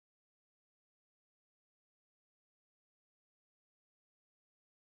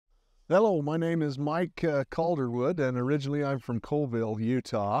Hello, my name is Mike Calderwood, and originally I'm from Colville,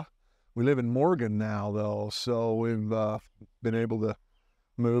 Utah. We live in Morgan now, though, so we've been able to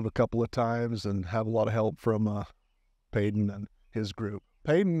move a couple of times and have a lot of help from Peyton and his group.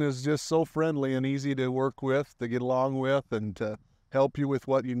 Peyton is just so friendly and easy to work with, to get along with, and to help you with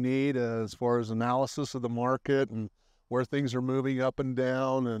what you need as far as analysis of the market and where things are moving up and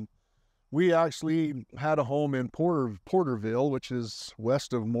down. And we actually had a home in Porterville, which is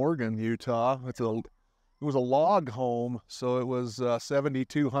west of Morgan, Utah. It was a log home, so it was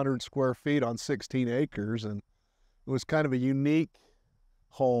 7,200 square feet on 16 acres, and it was kind of a unique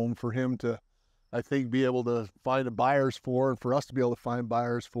home for him to, I think, be able to find buyers for, and for us to be able to find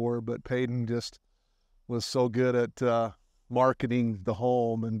buyers for. But Peyton just was so good at marketing the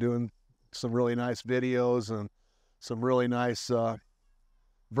home and doing some really nice videos and some really nice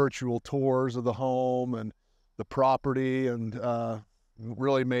virtual tours of the home and the property, and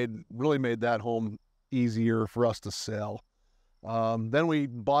really made that home easier for us to sell. Then we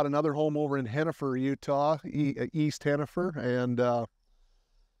bought another home over in Hennifer, Utah, East Hennifer, and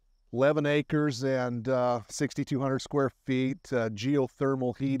 11 acres and 6,200 square feet,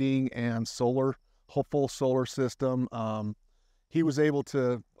 geothermal heating and full solar system. He was able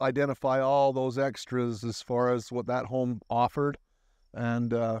to identify all those extras as far as what that home offered,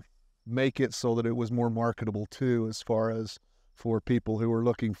 and make it so that it was more marketable too, as far as for people who were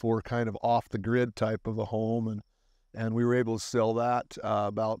looking for kind of off the grid type of a home. And we were able to sell that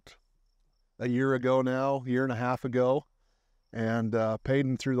about a year and a half ago. And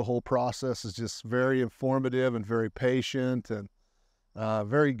Peyton, through the whole process, is just very informative and very patient, and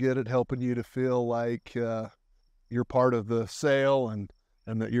very good at helping you to feel like you're part of the sale, and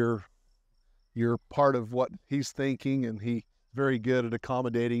that you're part of what he's thinking, and he's very good at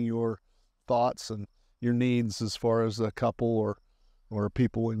accommodating your thoughts and your needs as far as a couple or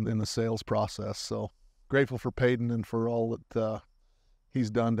people in the sales process. So grateful for Peyton and for all that he's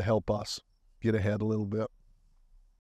done to help us get ahead a little bit.